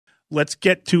Let's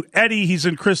get to Eddie. He's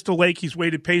in Crystal Lake. He's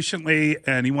waited patiently,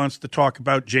 and he wants to talk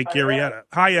about Jake Arrieta.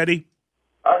 Hi, Eddie.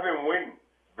 I've been waiting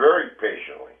very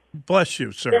patiently. Bless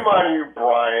you, sir. Shame on you,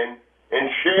 Brian, and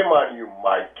shame on you,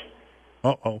 Mike.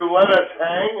 Uh-oh. To let us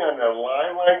hang on a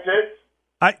line like this?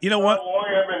 You know what? How long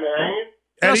I've been hanging?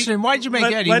 Eddie, Justin, why'd you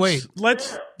make Eddie wait?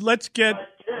 Let's get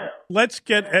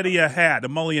Eddie a hat, a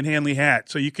Mully and Hanley hat,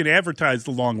 so you can advertise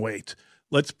the long wait.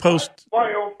 Let's post. Well,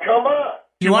 come on.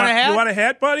 You want a hat? You want a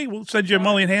hat, buddy? We'll send you a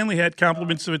Mully and Hanley hat.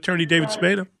 Compliments of Attorney David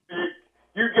Spada.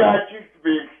 You guys used to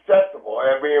be acceptable.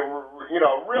 I mean, you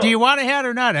know, really. Do you want a hat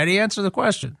or not, Eddie? Answer the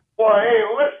question. Well, hey,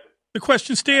 listen. The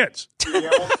question stands.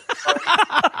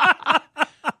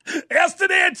 Asked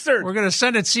and answered. We're going to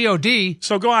send it COD.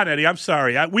 So go on, Eddie. I'm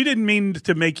sorry. We didn't mean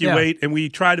to make you wait, and we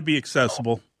try to be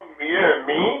accessible. You didn't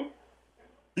mean?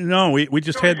 No, we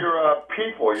just had. Your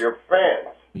people, your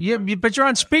fans. Yeah, but you're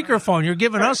on speakerphone. You're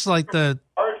giving us like the.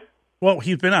 Well,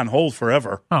 he's been on hold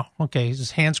forever. Oh, okay.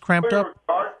 His hands cramped up.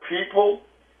 Our people.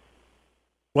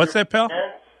 What's that, pal?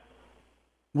 Fans.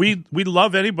 We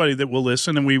love anybody that will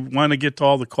listen, and we want to get to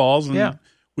all the calls, and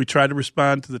we try to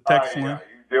respond to the text line. Yeah,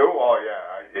 you do? Oh, yeah.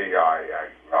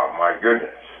 Oh, my goodness.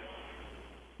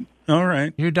 All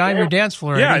right. You're dying your dance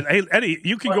floor, Eddie. Yeah, hey, Eddie,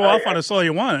 you can go off on us all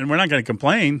you want, and we're not going to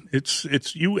complain.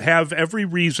 It's you have every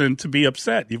reason to be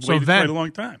upset. You've waited quite a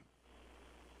long time.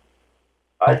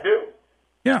 I do.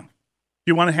 Yeah.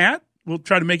 You want a hat? We'll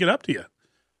try to make it up to you.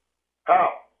 How?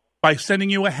 By sending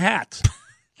you a hat.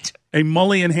 A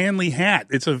Mully and Hanley hat.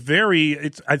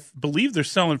 I believe they're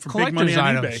selling for big money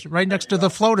on items, eBay. right next to the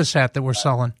FLOTUS hat that we're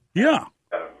selling. Yeah.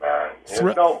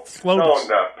 Man, don't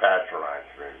patronize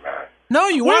me, man. No,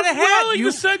 you want a hat. We're willing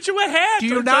to send you a hat. Do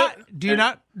you not?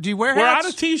 Do you wear We're hats?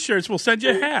 out of T-shirts. We'll send you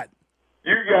a hat.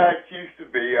 You guys used to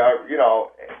be,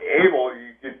 able.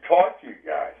 You could talk to you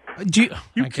guys. Do you?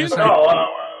 You I guess can.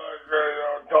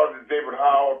 Talk to David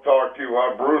Howell. Talk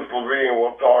to Bruce Levine.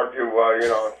 We'll talk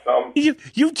to some.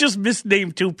 You just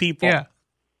misnamed two people. Yeah.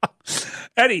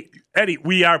 Eddie,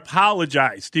 we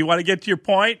apologize. Do you want to get to your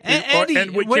point? Eddie,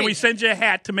 can we send you a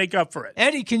hat to make up for it?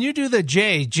 Eddie, can you do the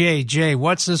J?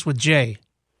 What's this with J?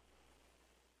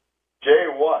 Jay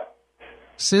what?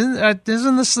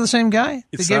 Isn't this the same guy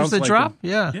that gives the drop?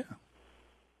 Yeah.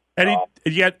 Eddie,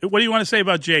 what do you want to say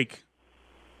about Jake?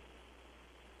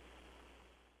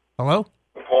 Hello?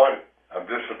 I'm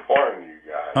disappointed in you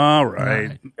guys. All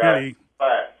right. Eddie,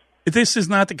 this is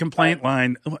not the complaint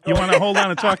line. You want to hold on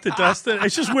and talk to Dustin?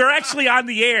 It's just we're actually on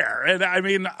the air. And, I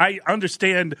mean, I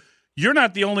understand you're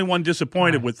not the only one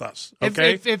disappointed with us,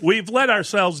 okay? If we've let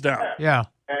ourselves down. Yeah.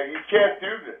 You can't do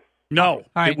this. No,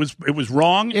 right. it was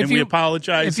wrong, and we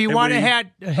apologize. If you want a hat,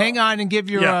 hang on and give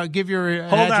your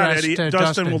hold on, Eddie. to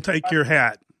Dustin will take your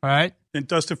hat. All right. And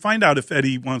Dustin, find out if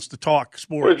Eddie wants to talk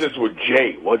sports. What is this with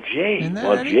Jay? Well, Jay.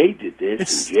 Jay did this.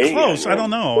 It's Jay, close. I don't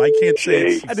know. I can't say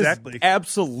it's exactly. That is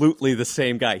absolutely the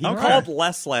same guy. He called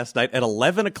Les last night at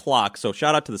 11 o'clock, so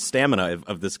shout out to the stamina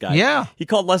of this guy. Yeah. He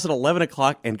called Les at 11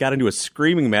 o'clock and got into a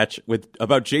screaming match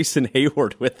about Jason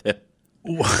Hayward with him.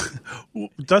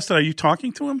 Dustin, are you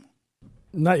talking to him?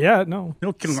 Not yet, no.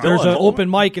 There's an open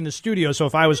mic in the studio, so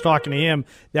if I was talking to him,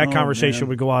 that conversation man.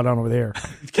 would go out on over there.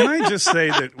 Can I just say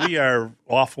that we are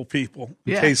awful people,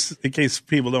 in case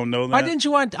people don't know that? Why didn't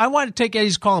you want? I wanted to take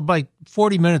Eddie's call like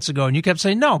 40 minutes ago, and you kept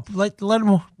saying, no, let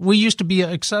him. We used to be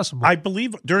accessible. I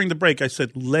believe during the break I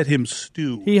said, let him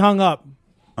stew. He hung up.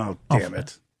 Oh, damn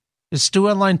it. Is Stu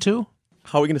on line 2?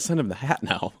 How are we going to send him the hat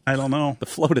now? I don't know. The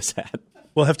FLOTUS hat.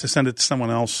 We'll have to send it to someone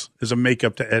else as a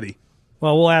makeup to Eddie.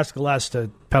 Well, we'll ask Les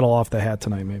to pedal off the hat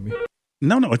tonight, maybe.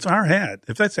 No, it's our hat.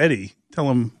 If that's Eddie,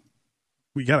 tell him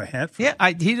we got a hat for him. Yeah,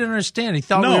 he didn't understand. He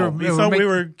thought we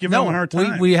were giving him a hard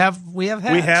time. We have hats. We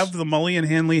have the Mully and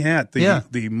Hanley hat,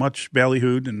 the much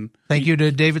ballyhooed. And thank you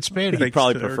to David Spada. He'd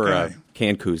probably prefer a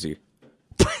can koozie.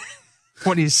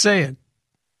 What are you saying?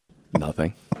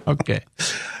 Nothing. Okay.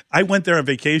 I went there on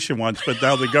vacation once, but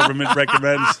now the government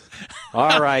recommends.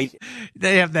 All right.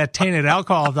 They have that tainted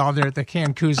alcohol down there at the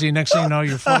can koozie. Next thing you know,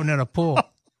 you're floating in a pool.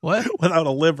 What? Without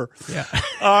a liver. Yeah.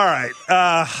 All right.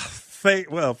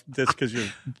 That's because you're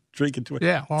drinking too much.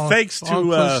 Yeah. Well, thanks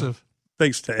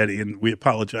to Eddie, and we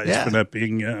apologize for not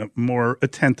being more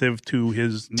attentive to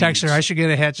his needs. Texter, I should get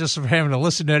a hat just for having to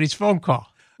listen to Eddie's phone call.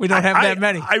 We don't have that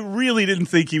many. I really didn't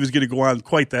think he was going to go on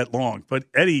quite that long, but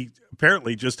Eddie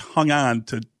apparently just hung on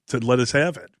to let us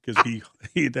have it because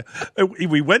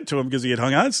we went to him because he had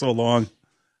hung on so long.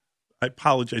 I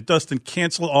apologize. Dustin,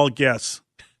 cancel all guests.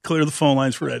 Clear the phone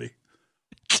lines for Eddie.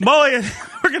 Mully,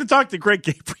 we're going to talk to Greg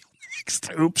Gabriel next.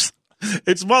 Oops.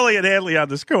 It's Mully and Hanley on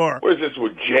the Score. What is this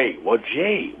with Jay? Well,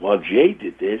 Jay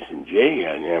did this, and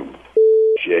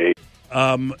Jay.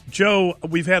 Joe,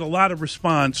 we've had a lot of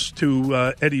response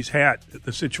to Eddie's hat,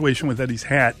 the situation with Eddie's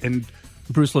hat, and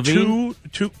Bruce Levine,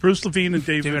 Bruce Levine and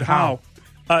David Howe.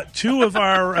 Two of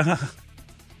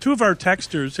our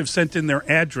texters have sent in their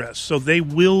address, so they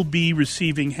will be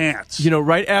receiving hats.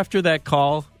 Right after that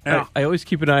call, I always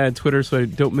keep an eye on Twitter so I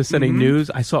don't miss any news.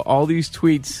 I saw all these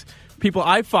tweets. People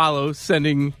I follow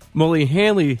sending Mully and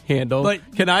Hanley handle. But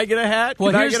can I get a hat?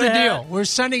 Well, here's the deal. We're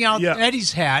sending out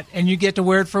Eddie's hat, and you get to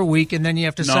wear it for a week, and then you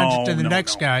have to send it to the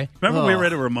next guy. Remember we were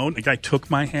at a remote, the guy took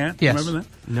my hat? Yes. Remember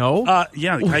that? No.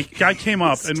 The guy came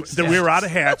up, and we were out of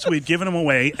hats. We'd given him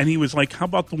away, and he was like, how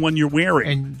about the one you're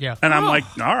wearing? And I'm like,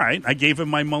 all right. I gave him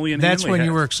my Mully and Hanley That's when hat.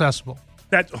 You were accessible.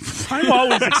 I'm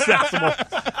always accessible.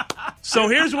 So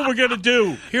here's what we're going to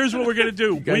do.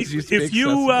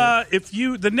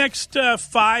 The next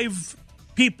 5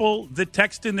 people that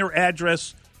text in their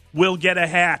address will get a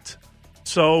hat.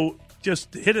 So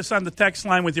just hit us on the text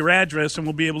line with your address, and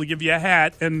we'll be able to give you a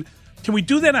hat. And can we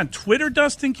do that on Twitter,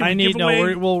 Dustin? Can we give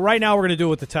away? Right now we're going to do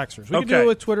it with the texters. We can do it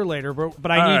with Twitter later,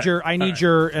 but I need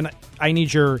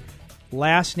your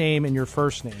last name and your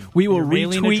first name. We will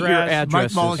retweet your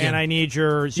address, and I need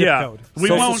your zip code.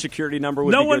 Social security number.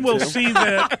 Would no be one good will too. see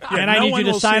that. And I need you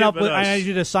to sign up. I need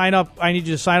you to sign up. I need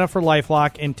you to sign up for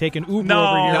LifeLock and take an Uber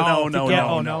over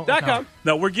here.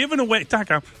 No, we're giving away.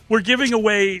 We're giving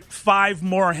away 5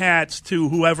 more hats to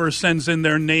whoever sends in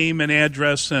their name and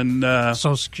address and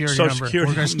Social Security number. We're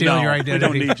going to steal your identity. We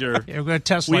don't need your. We're going to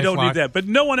test. We don't need that. But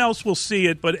no one else will see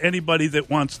it. But anybody that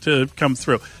wants to come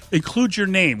through, include your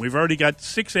name. We've already got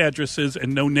 6 addresses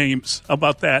and no names. How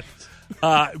about that?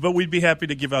 But we'd be happy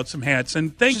to give out some hats.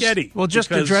 And thank Eddie. We'll just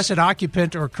address it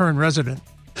occupant or current resident.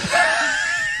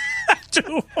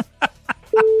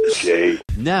 Okay.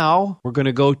 Now we're going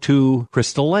to go to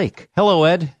Crystal Lake. Hello,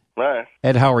 Ed. Nice.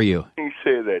 Ed, how are you? You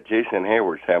say that Jason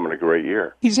Hayward's having a great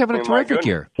year. He's having a terrific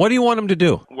year. What do you want him to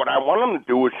do? What I want him to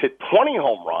do is hit 20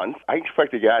 home runs. I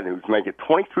expect a guy who's making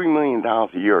 $23 million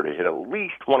a year to hit at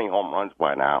least 20 home runs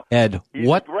by now. Ed,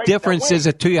 what difference is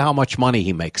it to you how much money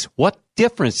he makes? What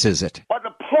difference is it? But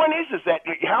the point is that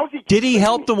how's he? Did he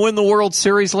help them win the World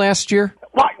Series last year?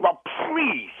 Right. Well,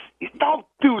 please, don't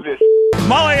do this.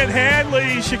 Mully and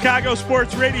Hanley, Chicago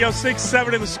Sports Radio,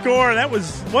 6-7 in the score. That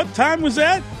was, what time was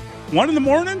that? 1 in the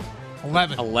morning?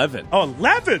 11. Oh,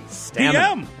 11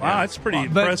 p.m. Wow, that's pretty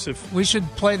impressive. We should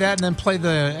play that and then play the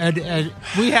Ed.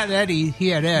 We had Eddie. He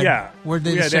had Ed. Yeah. We're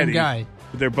the same Eddie. guy.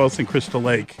 They're both in Crystal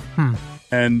Lake.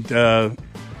 And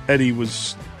Eddie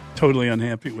was totally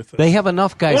unhappy with it. They have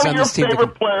enough guys on this team. One of your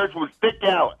favorite players was Dick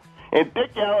Allen. And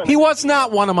Dick Allen... He was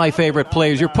not one of my favorite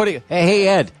players. You're putting... Hey,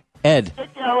 Ed. Dick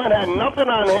Allen had nothing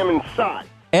on him inside.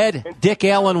 Ed, Dick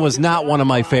Allen was not one of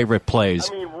my favorite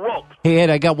plays. Hey, Ed,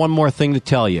 I got one more thing to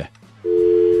tell you.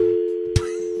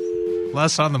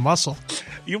 Less on the muscle.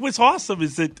 What's awesome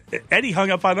is that Eddie hung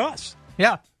up on us.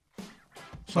 Yeah.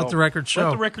 Let the record show.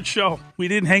 Let the record show. We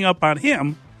didn't hang up on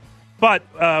him, but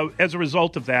as a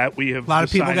result of that, we have a lot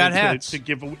of people got hats to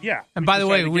give away. Yeah. And by the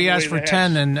way, we asked for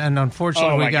 10, and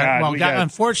unfortunately we got.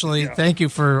 Unfortunately, thank you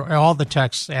for all the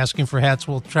texts asking for hats.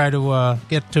 We'll try to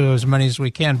get to as many as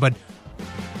we can, but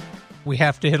we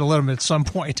have to hit a limit at some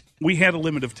point. We had a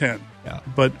limit of 10,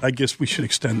 but I guess we should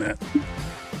extend that.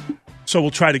 So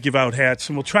we'll try to give out hats,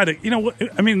 and we'll try to,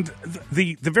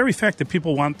 the very fact that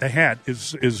people want the hat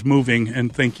is moving,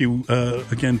 and thank you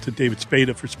again to David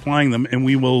Spada for supplying them, and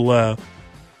we will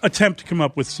attempt to come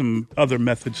up with some other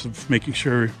methods of making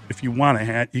sure if you want a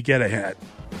hat, you get a hat.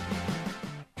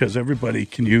 Because everybody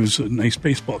can use a nice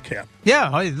baseball cap. Yeah,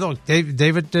 look,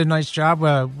 David did a nice job.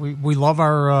 We love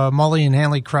our Mully and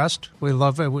Hanley crest. We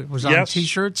love it. It was on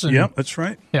T-shirts. Yeah, that's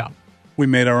right. Yeah. We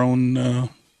made our own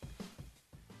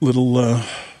little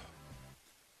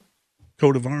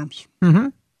coat of arms. Mm-hmm.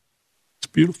 It's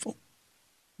beautiful.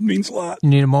 It means a lot. You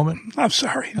need a moment? I'm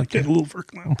sorry. Okay. I get a little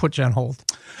verklempt. I'll put you on hold.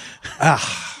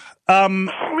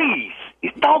 Please,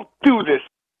 don't do this.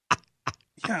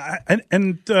 Yeah,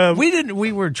 and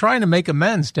we were trying to make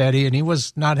amends, Daddy, and he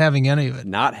was not having any of it.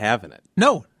 Not having it.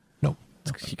 No. You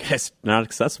guys not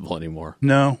accessible anymore.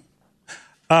 No.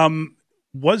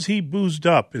 Was he boozed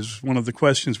up is one of the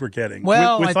questions we're getting.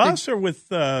 Well, with us or with...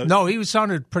 No, he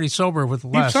sounded pretty sober with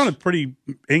Les. He sounded pretty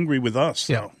angry with us.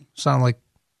 Yeah, sounded like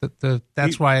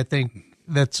that's why I think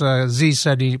that's Z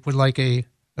said he would like a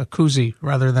koozie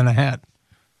rather than a hat.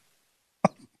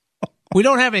 We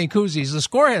don't have any koozies. The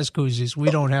score has koozies. We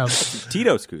don't have...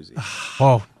 Tito's koozie.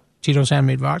 Oh, Tito's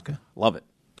handmade vodka. Love it.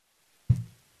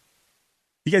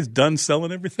 You guys done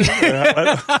selling everything?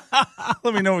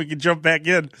 Let me know when we can jump back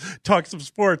in, talk some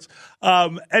sports.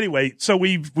 Anyway, so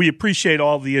we appreciate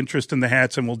all the interest in the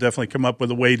hats, and we'll definitely come up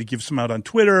with a way to give some out on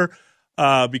Twitter.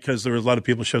 because there was a lot of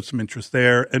people showed some interest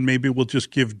there. And maybe we'll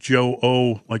just give Joe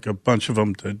O like a bunch of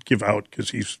them to give out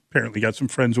because he's apparently got some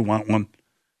friends who want one.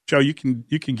 Joe, you can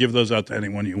give those out to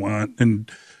anyone you want.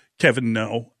 And Kevin,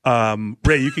 no.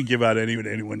 Ray, you can give out to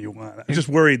anyone you want. I'm just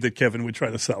worried that Kevin would try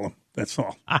to sell them. That's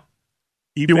all.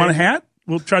 You want a hat?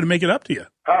 We'll try to make it up to you.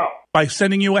 How? By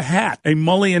sending you a hat, a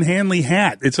Mully and Hanley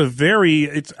hat.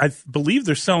 I believe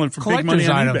they're selling for big money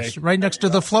on items, eBay. right next to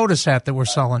the FLOTUS hat that we're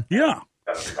selling. Yeah.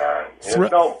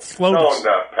 Don't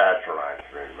patronize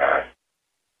me, man.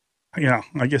 Yeah,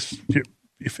 I guess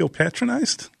you feel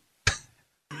patronized?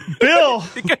 Bill! I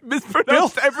think I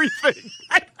mispronounced everything.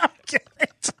 I don't get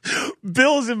it.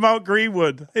 Bill's in Mount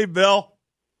Greenwood. Hey, Bill.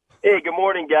 Hey, good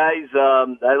morning, guys.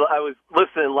 I was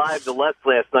listening live to Les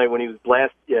last night when he was had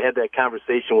that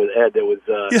conversation with Ed. That was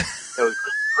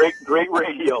great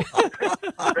radio,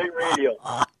 great radio.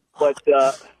 But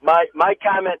my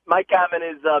comment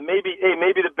is maybe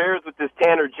the Bears with this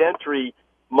Tanner Gentry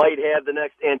might have the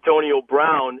next Antonio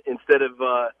Brown instead of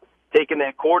taking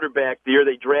that quarterback the year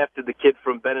they drafted the kid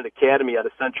from Bennett Academy out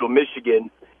of Central Michigan.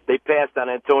 They passed on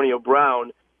Antonio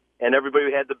Brown. And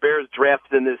everybody had the Bears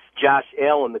drafted in this Josh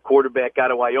Allen, the quarterback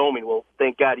out of Wyoming. Well,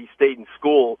 thank God he stayed in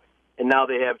school, and now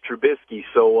they have Trubisky.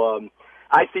 So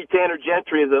I see Tanner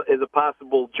Gentry as a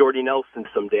possible Jordy Nelson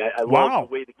someday. I love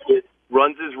the way the kid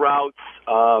runs his routes.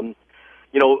 Gabriel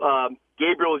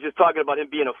was just talking about him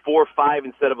being a 4.5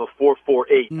 instead of a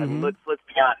 4.48. I mean, let's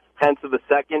be honest, tenths of a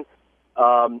second.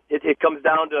 It comes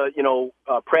down to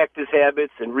practice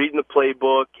habits and reading the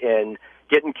playbook and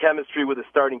getting chemistry with a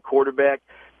starting quarterback.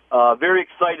 Very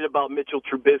excited about Mitchell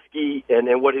Trubisky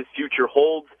and what his future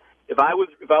holds. If I was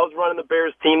running the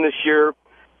Bears team this year,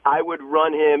 I would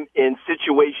run him in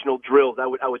situational drills. I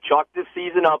would chalk this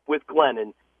season up with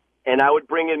Glennon, and I would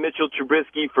bring in Mitchell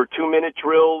Trubisky for 2-minute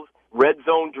drills, red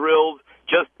zone drills,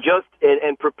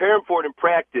 and prepare him for it in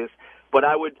practice. But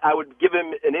I would give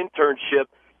him an internship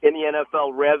in the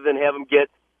NFL rather than have him get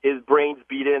his brains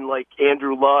beat in like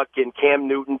Andrew Luck and Cam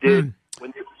Newton did.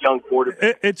 When they were young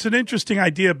quarterbacks. It's an interesting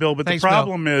idea, Bill, but Thanks, the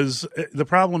problem is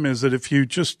that if you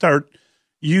just start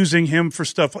using him for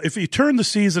stuff, if you turn the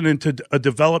season into a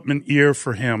development year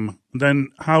for him, then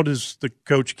how does the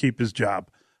coach keep his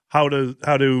job? How do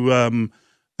the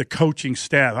coaching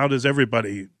staff? How does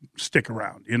everybody stick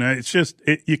around? It's just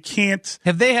you can't.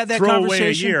 Have they had that throw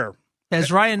conversation? Away a year.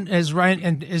 Has Ryan,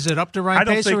 and is it up to Ryan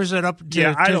Pace or is it up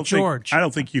to George? I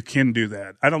don't think you can do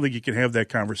that. I don't think you can have that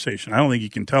conversation. I don't think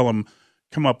you can tell him.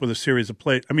 Come up with a series of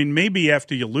plays. I mean, maybe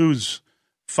after you lose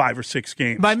 5 or 6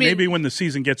 games, maybe when the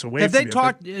season gets away. Have from they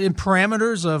talked in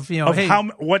parameters of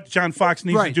what John Fox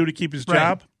needs to do to keep his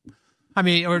job? I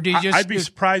mean, or do you just? I'd be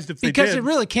surprised if they did. Because it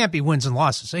really can't be wins and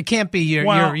losses. It can't be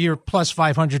your plus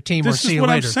 500 team or see you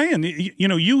later. This is what I'm saying.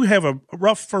 You have a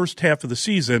rough first half of the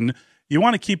season. You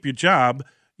want to keep your job.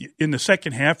 In the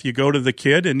second half, you go to the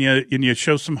kid and you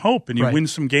show some hope and you win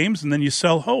some games and then you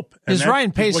sell hope. Because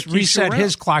Ryan Pace reset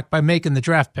his clock by making the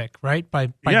draft pick, right?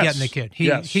 By getting the kid.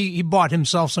 He bought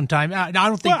himself some time. I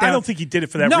don't think he did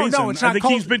it for that reason. No, it's not. I think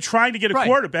he's been trying to get a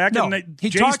quarterback. No, and he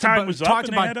Jay's time was up. Talked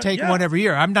about taking one every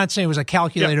year. I'm not saying it was a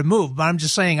calculated move, but I'm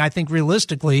just saying I think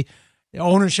realistically,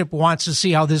 ownership wants to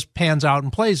see how this pans out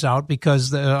and plays out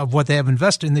because of what they have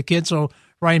invested in the kid. So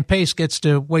Ryan Pace gets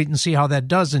to wait and see how that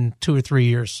does in 2 or 3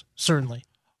 years, certainly.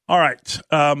 All right.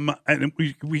 And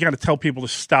we got to tell people to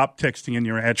stop texting in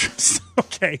your address,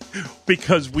 okay?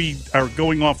 Because we are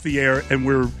going off the air and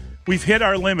we've hit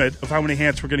our limit of how many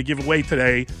hats we're going to give away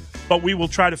today, but we will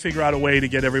try to figure out a way to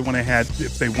get everyone a hat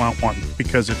if they want one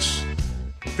because it's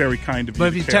very kind of you. But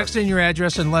if you text in your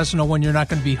address and let us know when you're not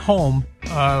going to be home,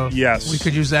 yes, we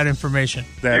could use that information.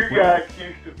 You guys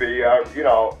used to be,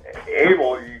 able.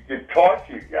 You could talk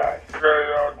to you guys.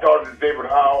 Talk to David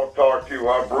Howell. Talk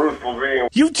to Bruce Levine.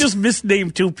 You just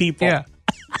misnamed 2 people. Yeah.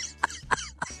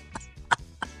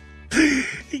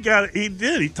 He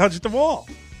did. He touched them all.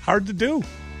 Hard to do.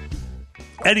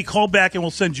 Eddie, call back and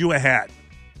we'll send you a hat.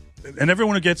 And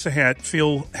everyone who gets a hat,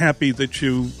 feel happy that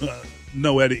you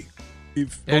know Eddie.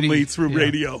 Only through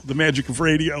radio, the magic of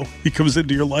radio, he comes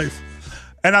into your life.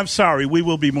 And I'm sorry, we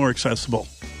will be more accessible.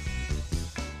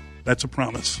 That's a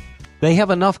promise. They have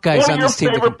enough guys on this team.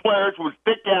 One of your favorite players was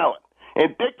Dick Allen.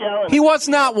 And Dick Allen... He was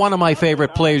not one of my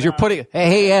favorite players. You're putting...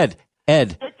 Hey, Ed.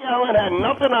 Dick Allen had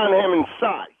nothing on him in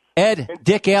size. Ed,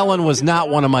 Dick Allen was not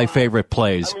one of my favorite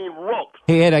plays. I mean, ropes.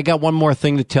 Hey, Ed, I got one more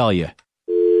thing to tell you.